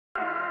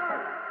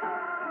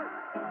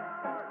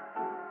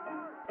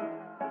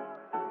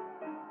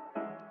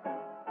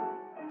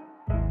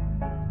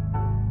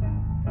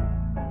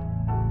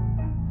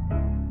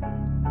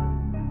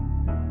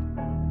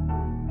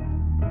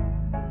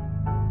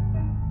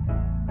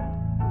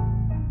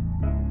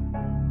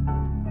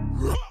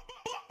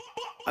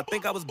I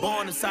think I was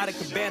born inside a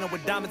cabana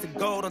with diamonds and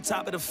gold on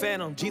top of the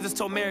phantom. Jesus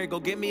told Mary, go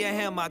get me a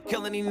hammer. I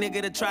kill any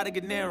nigga that try to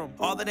get near him.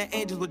 All of the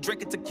angels were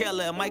drinking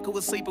tequila, and Michael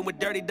was sleeping with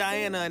dirty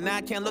Diana. And now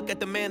I can't look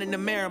at the man in the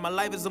mirror. My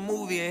life is a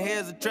movie, and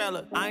here's a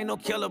trailer. I ain't no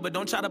killer, but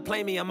don't try to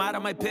play me. I'm out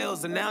of my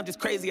pills, and now I'm just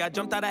crazy. I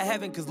jumped out of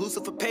heaven, cause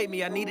Lucifer paid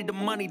me. I needed the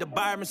money to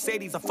buy a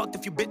Mercedes. I fucked a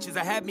few bitches,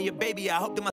 I had me a baby. I hope that my